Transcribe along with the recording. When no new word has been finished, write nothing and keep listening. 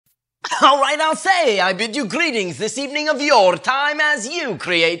All right, I'll say, I bid you greetings this evening of your time as you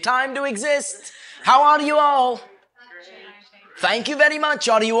create time to exist. How are you all? Thank you very much.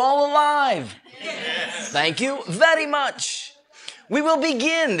 Are you all alive? Yes. Thank you very much. We will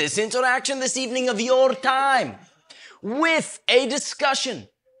begin this interaction this evening of your time with a discussion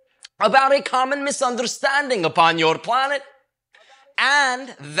about a common misunderstanding upon your planet,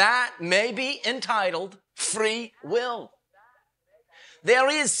 and that may be entitled free will.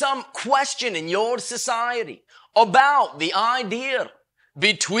 There is some question in your society about the idea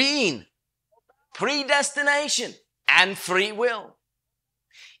between predestination and free will.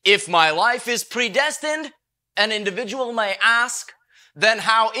 If my life is predestined, an individual may ask, then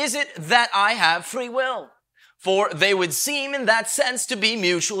how is it that I have free will? For they would seem in that sense to be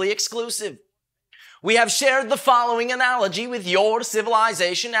mutually exclusive. We have shared the following analogy with your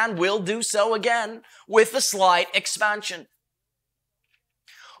civilization and will do so again with a slight expansion.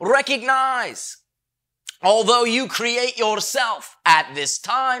 Recognize, although you create yourself at this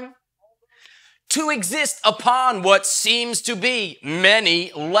time to exist upon what seems to be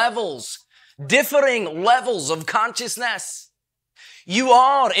many levels, differing levels of consciousness, you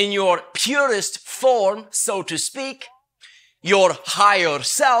are in your purest form, so to speak, your higher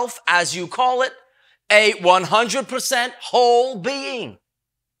self, as you call it, a 100% whole being,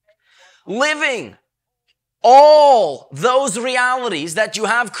 living all those realities that you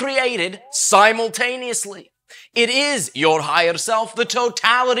have created simultaneously. It is your higher self, the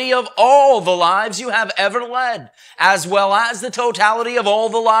totality of all the lives you have ever led, as well as the totality of all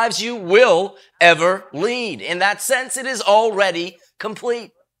the lives you will ever lead. In that sense, it is already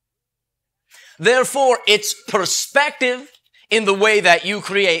complete. Therefore, its perspective in the way that you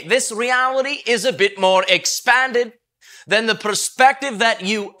create this reality is a bit more expanded than the perspective that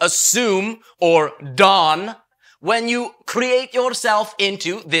you assume or don when you create yourself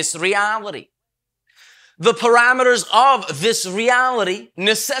into this reality. The parameters of this reality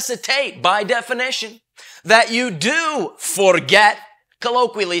necessitate, by definition, that you do forget,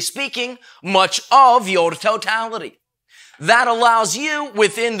 colloquially speaking, much of your totality. That allows you,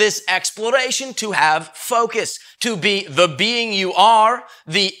 within this exploration, to have focus, to be the being you are,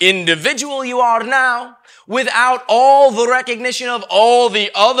 the individual you are now, without all the recognition of all the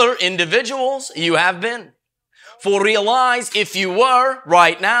other individuals you have been. For realize, if you were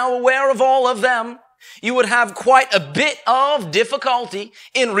right now aware of all of them, you would have quite a bit of difficulty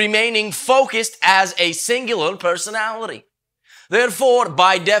in remaining focused as a singular personality. Therefore,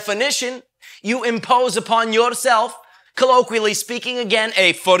 by definition, you impose upon yourself, colloquially speaking again,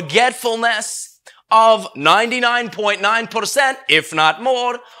 a forgetfulness of 99.9%, if not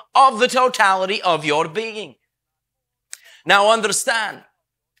more, of the totality of your being. Now understand,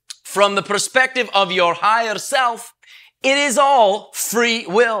 from the perspective of your higher self, it is all free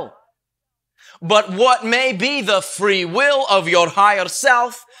will. But what may be the free will of your higher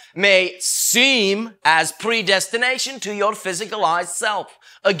self may seem as predestination to your physicalized self.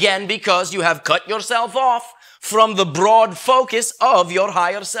 Again, because you have cut yourself off from the broad focus of your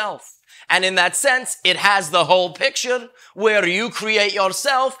higher self. And in that sense, it has the whole picture where you create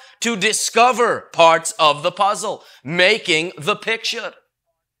yourself to discover parts of the puzzle, making the picture.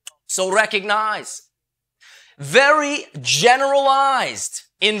 So recognize, in very generalized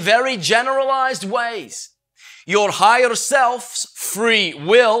ways, your higher self's free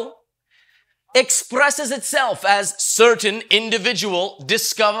will expresses itself as certain individual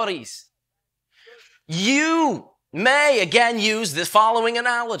discoveries. You may again use the following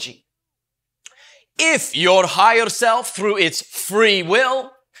analogy. If your higher self, through its free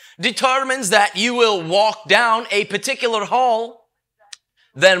will, determines that you will walk down a particular hall,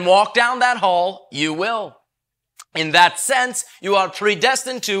 then walk down that hall you will. In that sense, you are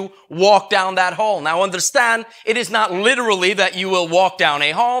predestined to walk down that hall. Now understand, it is not literally that you will walk down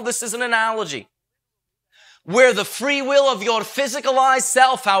a hall. This is an analogy. Where the free will of your physicalized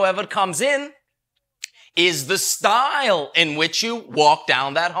self, however, comes in, is the style in which you walk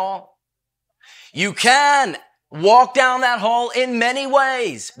down that hall. You can walk down that hall in many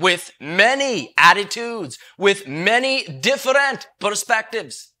ways, with many attitudes, with many different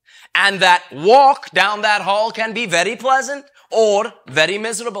perspectives. And that walk down that hall can be very pleasant or very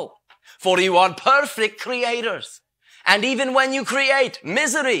miserable. For you are perfect creators. And even when you create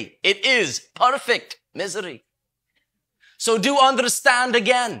misery, it is perfect misery. So do understand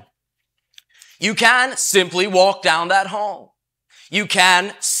again. You can simply walk down that hall. You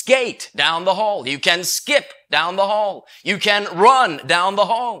can skate down the hall. You can skip down the hall. You can run down the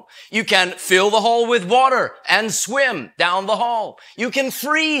hall. You can fill the hall with water and swim down the hall. You can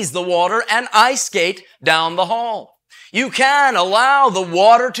freeze the water and ice skate down the hall. You can allow the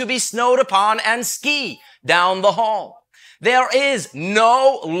water to be snowed upon and ski down the hall. There is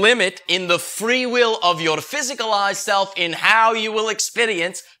no limit in the free will of your physicalized self in how you will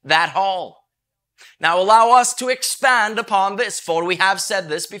experience that hall. Now allow us to expand upon this, for we have said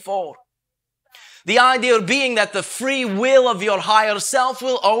this before. The idea being that the free will of your higher self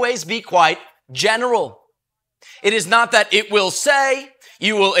will always be quite general. It is not that it will say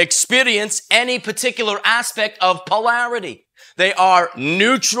you will experience any particular aspect of polarity. They are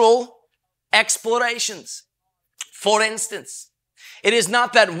neutral explorations. For instance, it is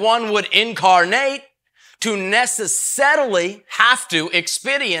not that one would incarnate to necessarily have to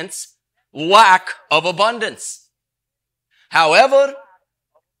experience lack of abundance. However,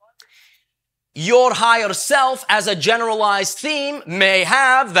 your higher self as a generalized theme may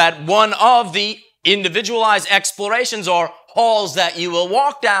have that one of the individualized explorations or halls that you will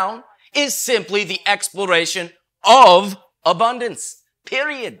walk down is simply the exploration of abundance,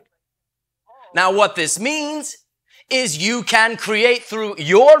 period. Now, what this means is you can create through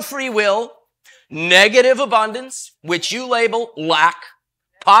your free will negative abundance, which you label lack,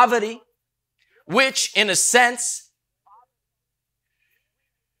 poverty, which in a sense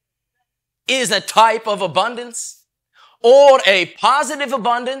is a type of abundance, or a positive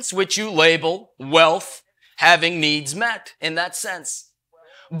abundance, which you label wealth, having needs met in that sense.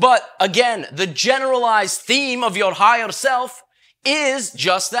 But again, the generalized theme of your higher self is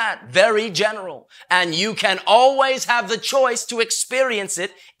just that, very general. And you can always have the choice to experience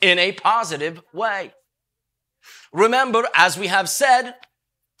it in a positive way. Remember, as we have said,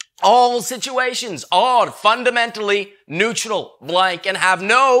 all situations are fundamentally neutral, blank, and have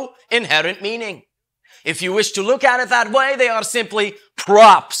no inherent meaning. If you wish to look at it that way, they are simply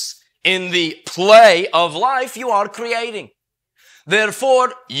props in the play of life you are creating.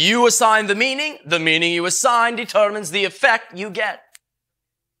 Therefore, you assign the meaning you assign determines the effect you get.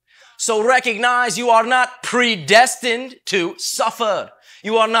 So recognize you are not predestined to suffer.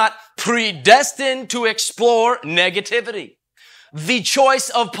 You are not predestined to explore negativity. The choice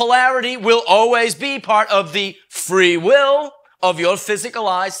of polarity will always be part of the free will of your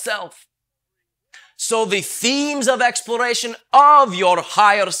physicalized self. So the themes of exploration of your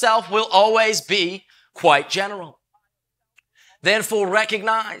higher self will always be quite general. Therefore,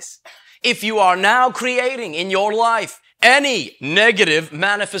 recognize if you are now creating in your life any negative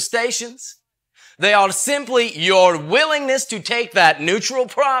manifestations, they are simply your willingness to take that neutral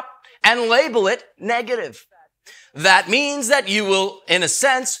prop and label it negative. That means that you will, in a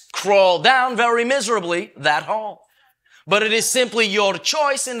sense, crawl down very miserably that hole. But it is simply your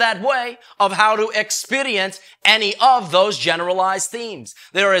choice in that way of how to experience any of those generalized themes.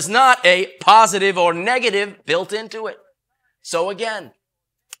 There is not a positive or negative built into it. So again,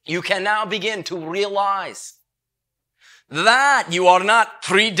 you can now begin to realize that you are not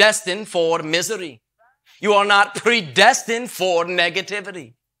predestined for misery. You are not predestined for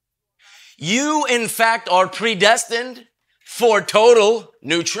negativity. You, in fact, are predestined for total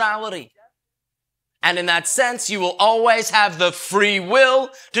neutrality. And in that sense, you will always have the free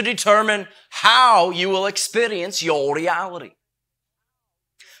will to determine how you will experience your reality.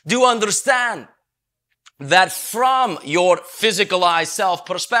 Do understand that from your physicalized self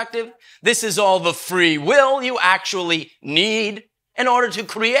perspective, this is all the free will you actually need in order to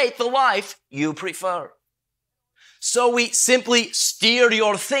create the life you prefer. So we simply steer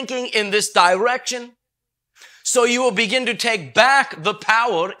your thinking in this direction, so you will begin to take back the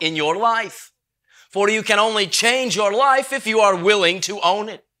power in your life. For you can only change your life if you are willing to own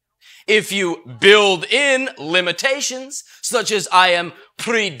it. If you build in limitations, such as I am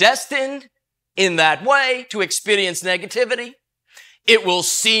predestined in that way to experience negativity, it will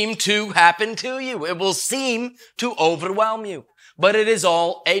seem to happen to you. It will seem to overwhelm you. But it is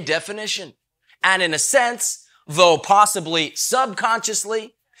all a definition. And in a sense, though possibly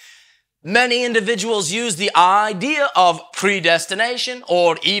subconsciously, many individuals use the idea of predestination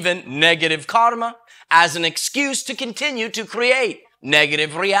or even negative karma as an excuse to continue to create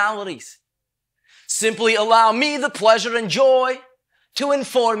negative realities. Simply allow me the pleasure and joy to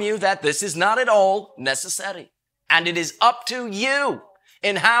inform you that this is not at all necessary. And it is up to you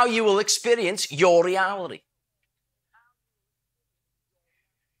in how you will experience your reality.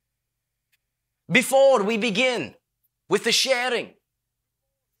 Before we begin with the sharing,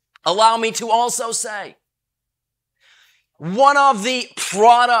 allow me to also say, one of the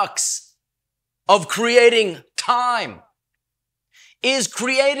products of creating time is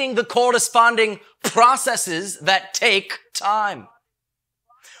creating the corresponding processes that take time.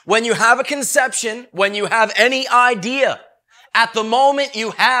 When you have a conception, when you have any idea, at the moment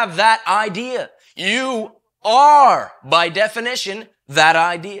you have that idea, you are, by definition, that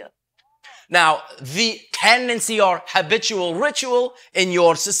idea. Now, the tendency or habitual ritual in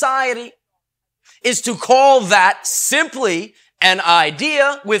your society is to call that simply an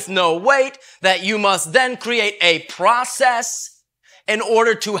idea with no weight that you must then create a process in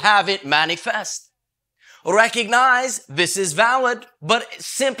order to have it manifest. Recognize this is valid, but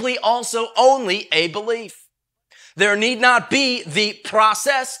simply also only a belief. There need not be the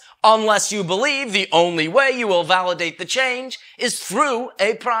process unless you believe the only way you will validate the change is through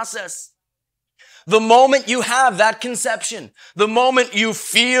a process. The moment you have that conception, the moment you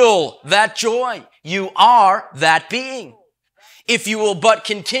feel that joy, you are that being. If you will but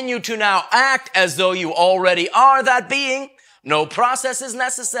continue to now act as though you already are that being, no process is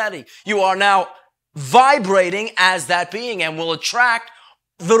necessary. You are now vibrating as that being and will attract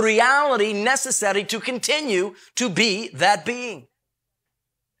the reality necessary to continue to be that being.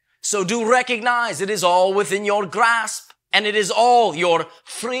 So do recognize it is all within your grasp and it is all your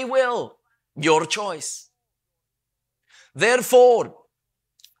free will, your choice. Therefore,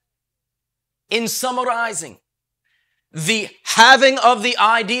 in summarizing, the having of the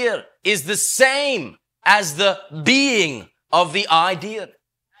idea is the same as the being of the idea.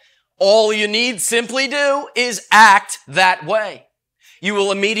 All you need simply do is act that way. You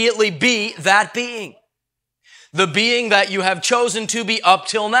will immediately be that being. The being that you have chosen to be up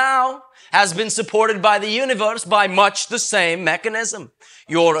till now has been supported by the universe by much the same mechanism,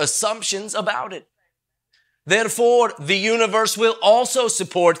 your assumptions about it. Therefore, the universe will also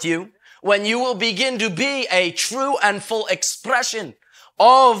support you when you will begin to be a true and full expression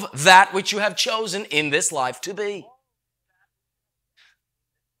of that which you have chosen in this life to be.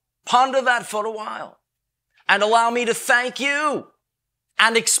 Ponder that for a while and allow me to thank you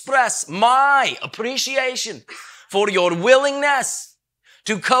and express my appreciation for your willingness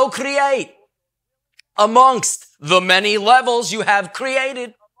to co-create amongst the many levels you have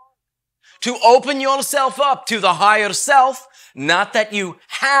created, to open yourself up to the higher self, not that you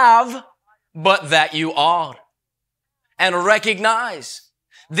have, but that you are. And recognize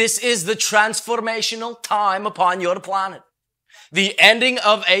this is the transformational time upon your planet. The ending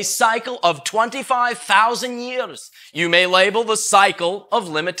of a cycle of 25,000 years. You may label the cycle of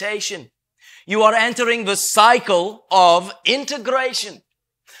limitation. You are entering the cycle of integration.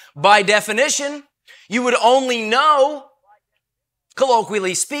 By definition, you would only know,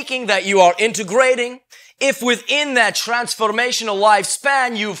 colloquially speaking, that you are integrating if within that transformational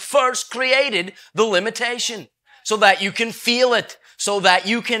lifespan you first created the limitation so that you can feel it, so that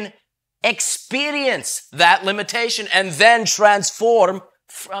you can experience that limitation and then transform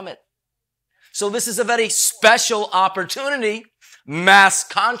from it. So this is a very special opportunity, mass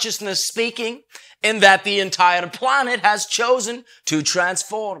consciousness speaking, in that the entire planet has chosen to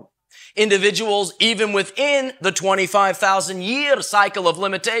transform. Individuals, even within the 25,000 year cycle of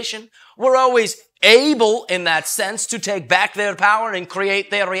limitation, were always able in that sense to take back their power and create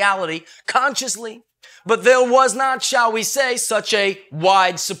their reality consciously. But there was not, shall we say, such a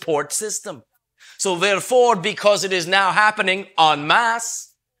wide support system. So therefore, because it is now happening en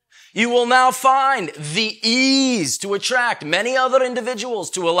masse, you will now find the ease to attract many other individuals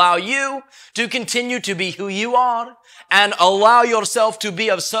to allow you to continue to be who you are and allow yourself to be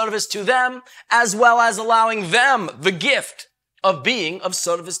of service to them, as well as allowing them the gift of being of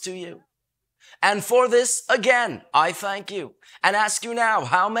service to you. And for this, again, I thank you and ask you now,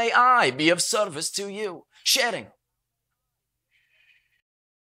 how may I be of service to you? Sharing